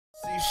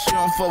She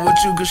don't fuck with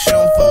you cause she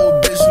don't fuck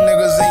with bitch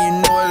niggas, and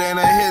you know it ain't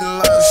a hidden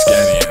love.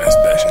 Scanny ass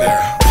bitch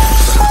there.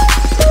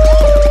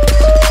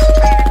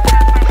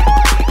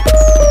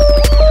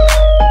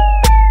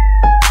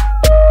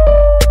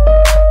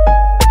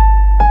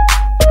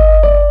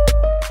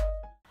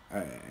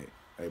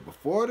 Hey,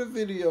 before the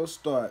video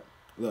start,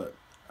 look,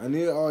 I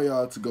need all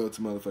y'all to go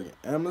to motherfucking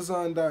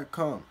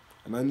Amazon.com,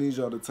 and I need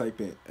y'all to type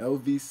in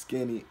LV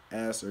Skinny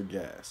Ass or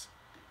Gas.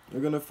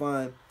 You're gonna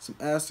find some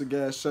ass or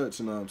gas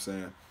shirts, you know what I'm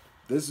saying?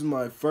 This is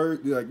my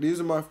first, these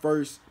are my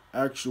first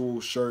actual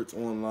shirts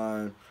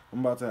online. I'm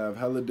about to have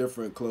hella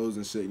different clothes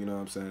and shit, you know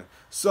what I'm saying?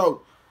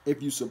 So,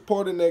 if you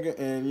support a nigga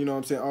and, you know what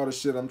I'm saying, all the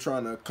shit I'm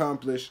trying to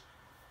accomplish,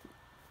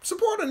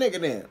 support a nigga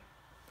then.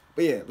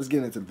 But yeah, let's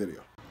get into the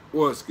video.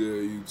 What's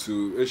good,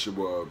 YouTube? It's your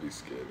boy LV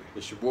Skinny.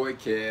 It's your boy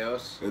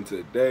Chaos. And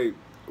today,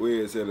 we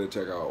is here to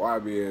check out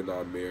YBN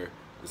Nahmir.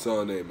 The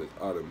song name is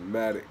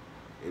Automatic.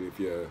 And if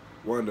you're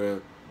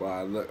wondering why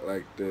I look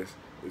like this,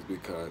 it's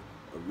because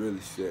I'm really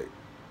sick.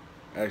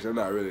 Actually, I'm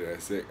not really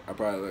that sick. I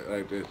probably look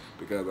like this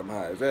because I'm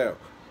high as hell.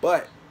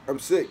 But I'm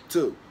sick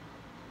too.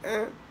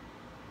 And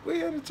we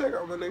here to check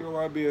out my nigga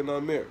YBN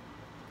Nahmir.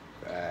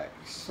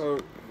 Facts. So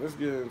let's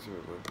get into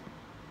it, man.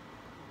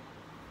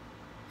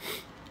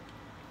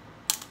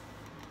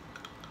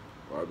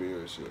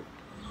 YBN shit.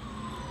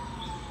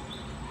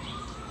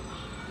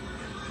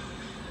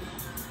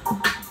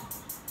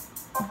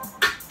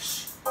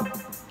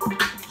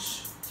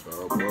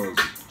 So was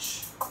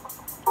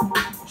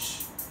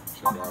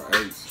shout out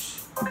Ace.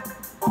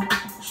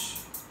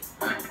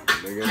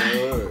 Nigga in the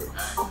hood.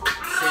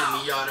 Send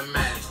me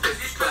automatics, this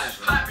is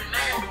clapping.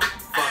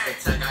 Fuck a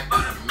tech, I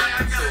got a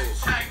man too.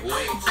 We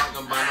ain't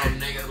talking about no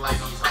niggas like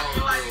these hoes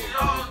do.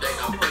 You think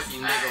I'm pussy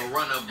nigga,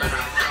 run up and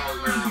I show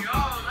you.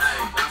 Hey,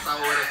 bounce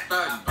out with a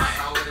 30, bounce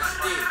out with a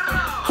stick.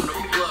 I'm the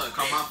plug,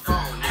 call my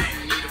phone if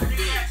you need a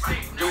fix.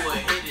 Do a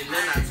hit and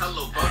then I tell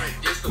her about it,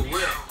 this the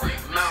whip.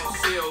 Mouth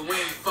seal, we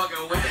ain't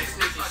fucking with that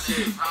sneaky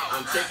shit.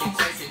 I'm chasing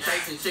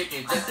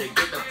chicken just to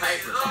get the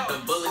paper. The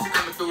bullets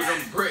coming through them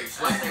bricks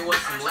like they was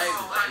some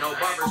labor. No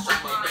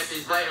barbershop, I bet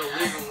this later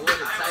leaving with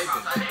a taper.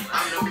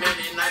 I'm the man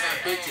and I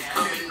got bitches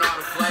coming all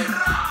the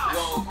flavor.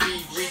 Won't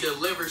beef, we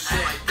deliver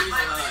shit like Pizza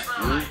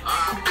Hut.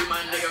 I be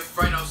my nigga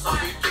Fredo, so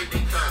we kick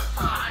the cut.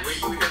 When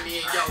you hear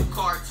me in your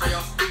car, turn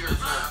your speakers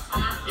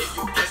up. If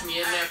you catch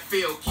me in that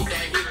field, keep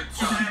that heater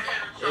tucked.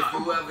 If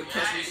you ever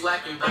catch me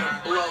slacking, better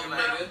blow,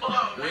 nigga.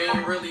 We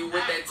ain't really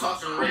with that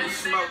talking, really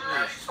smoke,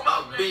 nigga.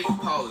 A big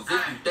pose, if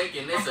you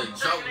thinking it's a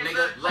joke,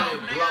 nigga, let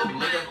it blow,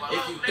 nigga.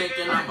 If you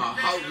thinking I'm a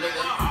hoe,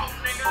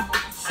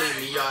 nigga, send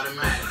me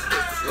automatics, this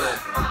is good.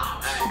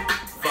 Hey,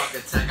 fuck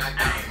a tech, I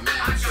got a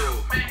man too.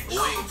 We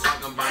ain't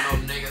talking about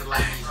no niggas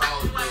like these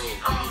hoes do.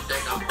 You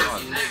think I'm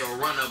pussy, nigga,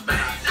 run up and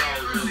I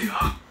show you.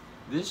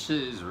 This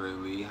shit is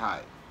really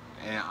hot.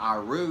 And I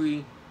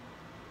really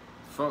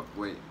fuck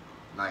with,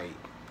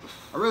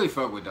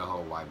 the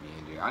whole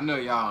YBN deal. I know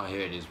y'all don't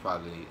hear this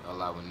probably a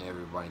lot when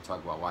everybody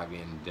talk about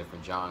YBN in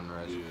different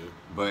genres. Yeah.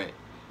 But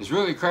it's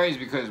really crazy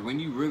because when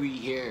you really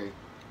hear,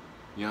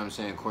 you know what I'm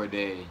saying,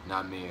 Corday,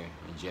 Nahmir,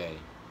 and Jay,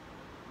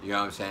 you know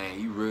what I'm saying,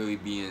 you really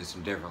be in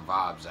some different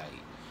vibes. Like,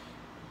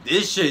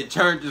 this shit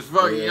turned as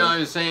fuck, you know what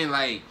I'm saying?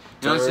 Like,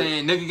 you know what I'm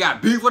saying? Nigga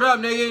got beef, what up,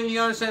 nigga? You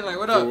know what I'm saying? Like,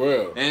 what up? For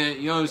real. And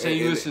you know what I'm saying?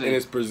 You listening. And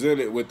it's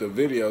presented with the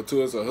video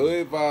too. It's a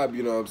hood vibe,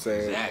 you know what I'm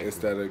saying? Exactly.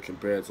 Instead of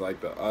compared to like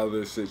the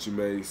other shit you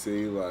may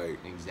see, like.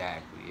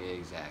 Exactly, yeah,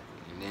 exactly.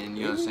 And then,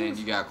 you know what I'm saying,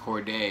 you got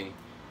Corday,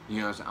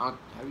 you know what I'm saying?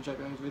 Have you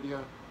checked out his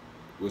video?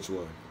 Which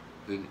one?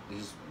 The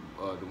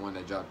one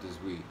that dropped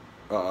this week.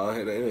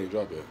 It ain't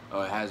dropped yet.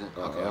 Oh, it hasn't?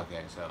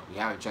 Okay, so we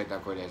haven't checked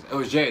out Corday's. It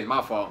was Jay's,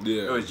 my fault.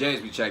 Yeah. It was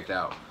Jay's we checked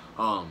out.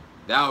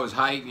 That was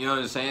hype, you know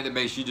what I'm saying? That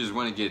makes you just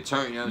want to get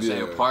turned, you know what I'm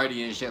saying?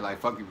 Party and shit, like,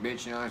 fuck your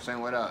bitch, you know what I'm saying?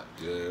 What up?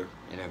 Yeah.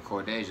 And then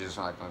Corday's just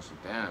like, on some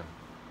damn.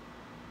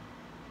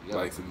 Yo,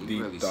 like some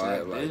deep really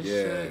thought, like,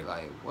 shit?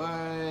 Like,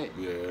 what?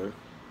 Yeah.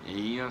 And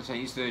you know what I'm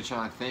saying? He's still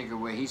trying to think of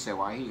what he said,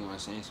 why he gonna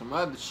say some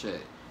other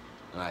shit.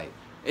 Like,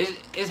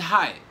 it's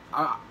hype.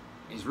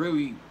 It's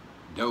really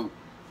dope,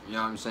 you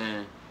know what I'm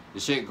saying? The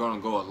shit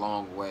gonna go a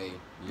long way,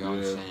 you know what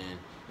I'm saying?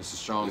 It's a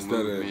strong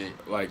movement.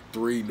 Of, like,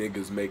 3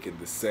 niggas making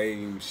the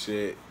same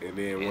shit, and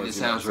then once it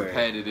sounds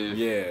repetitive.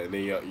 Yeah, and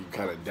then you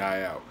kind of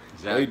die out.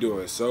 Exactly. They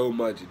doing so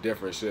much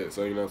different shit,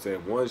 so you know what I'm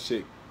saying? One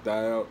shit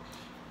die out.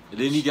 And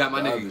then you got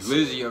my nigga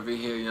Glizzy over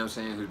here, you know what I'm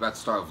saying, who's about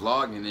to start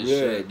vlogging and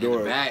shit in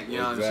the back, you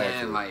know what I'm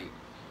saying? Like,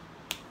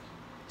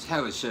 it's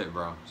hella shit,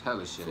 bro. It's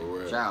hella shit.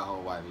 Shout out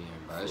whole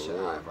YBN, bro. That shit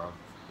high, bro.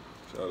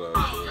 Shout out.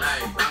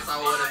 Hey, bounce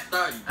out with a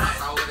 30,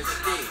 bounce out with a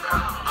stick.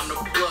 I'm the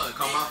plug,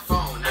 call my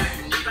phone if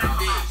you need a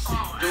fix.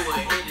 Do a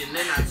hit and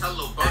then I tell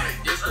her about it,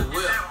 this the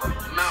whip.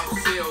 Mouth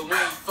seal, we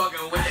ain't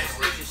fucking with that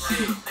sneaky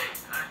shit.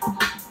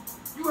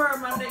 You heard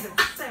my nigga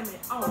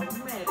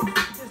semi-automatic.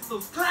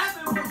 Pistols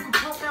clapping when you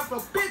punk out for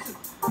bitches.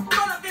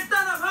 Run up, get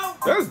done up, hoe.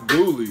 That's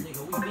Dooley.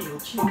 Nigga, we will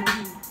kill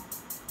you.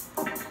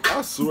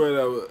 I swear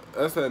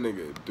that's that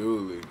nigga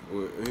Dooley.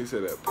 When he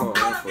said that pump.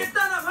 Run up, get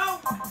done up, hoe.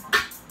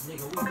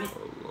 Nigga, we will.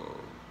 Hold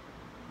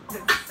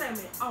on.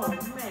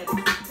 Semi-automatic.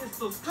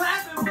 Pistols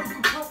clapping when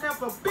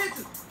for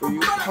bitches. For you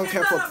punk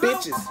ass for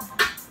bitches.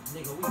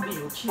 Nigga, we be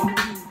gonna kill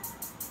you.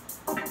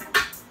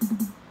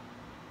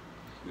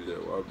 Yeah,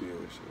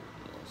 YBN shit.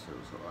 Yeah, shit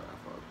was hard. I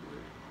fuck with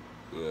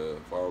it. Yeah,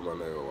 follow my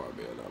nigga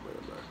YBN, man.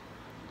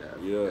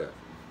 Definitely, Yeah. definitely.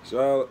 Shout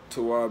out to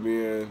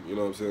YBN, you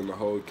know what I'm saying, the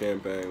whole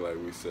campaign, like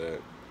we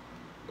said.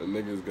 The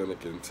niggas gonna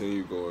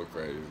continue going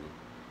crazy.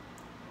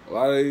 A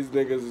lot of these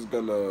niggas is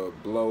gonna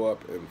blow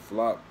up and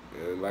flop.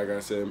 And like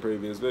I said in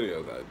previous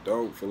videos, I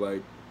don't feel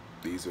like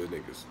these are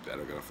niggas that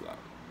are gonna flop.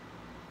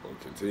 Or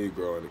continue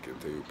growing and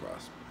continue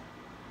prospering.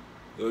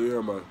 So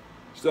yeah, man.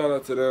 Shout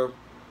out to them.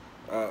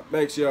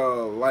 Make sure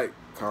y'all like,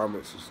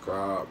 comment,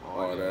 subscribe,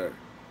 all that.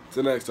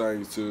 Till next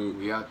time, YouTube.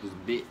 We out this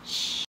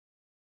bitch.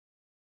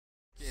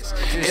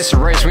 It's a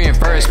race, we in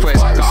first place.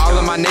 All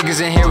of my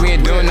niggas in here, we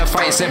ain't doing the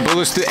fight. Send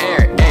bullets through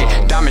air.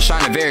 Ayy, diamond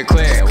shining very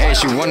clear. Ayy,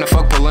 she wanna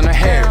fuck pulling her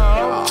hair.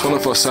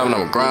 24/7,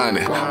 I'm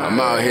grinding. I'm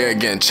out here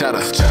getting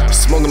cheddar.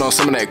 Smoking on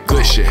some of that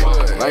good shit.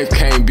 Life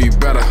can't be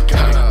better.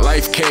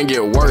 Life can't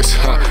get worse.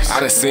 I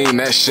done seen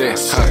that shit.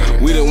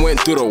 We done went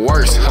through the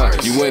worst.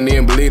 You wouldn't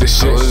even believe the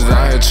shit. Was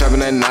out here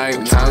trapping at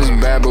night. Times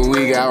bad, but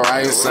we got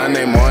right.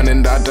 Sunday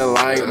morning, Dr.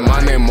 Light.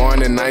 Monday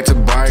morning, night to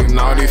bright. And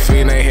all these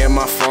fiends ain't hit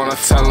my phone. I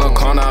tell them,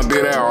 come I'll be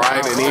there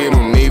right. And he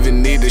don't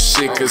even need the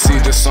shit, cause he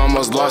just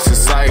almost lost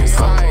his sight.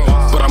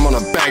 But I'm on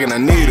a bag and I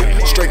need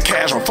it. Straight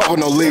cash, I'm fucking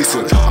no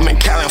leasing. I'm in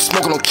Cali, I'm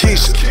smoking on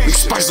Keisha. Big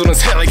spice on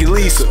his head like he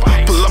Lisa.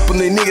 Pull up on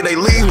they nigga, they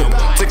leaving.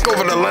 Take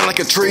over the land like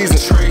a treason.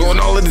 Going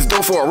all of this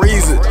dough for a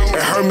reason.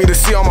 It hurt me to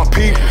see all my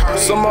people.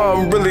 Some of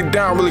them really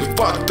down, really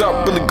fucked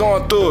up, really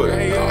going through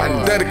it.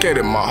 I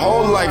dedicated my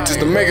whole life just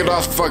to make it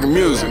off fucking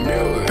music.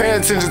 Pay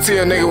attention to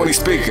your nigga when he's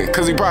speaking,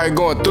 cause he probably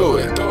going through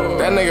it.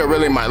 That nigga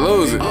really might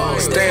lose it.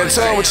 Stay in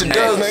tune with your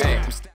does, nigga.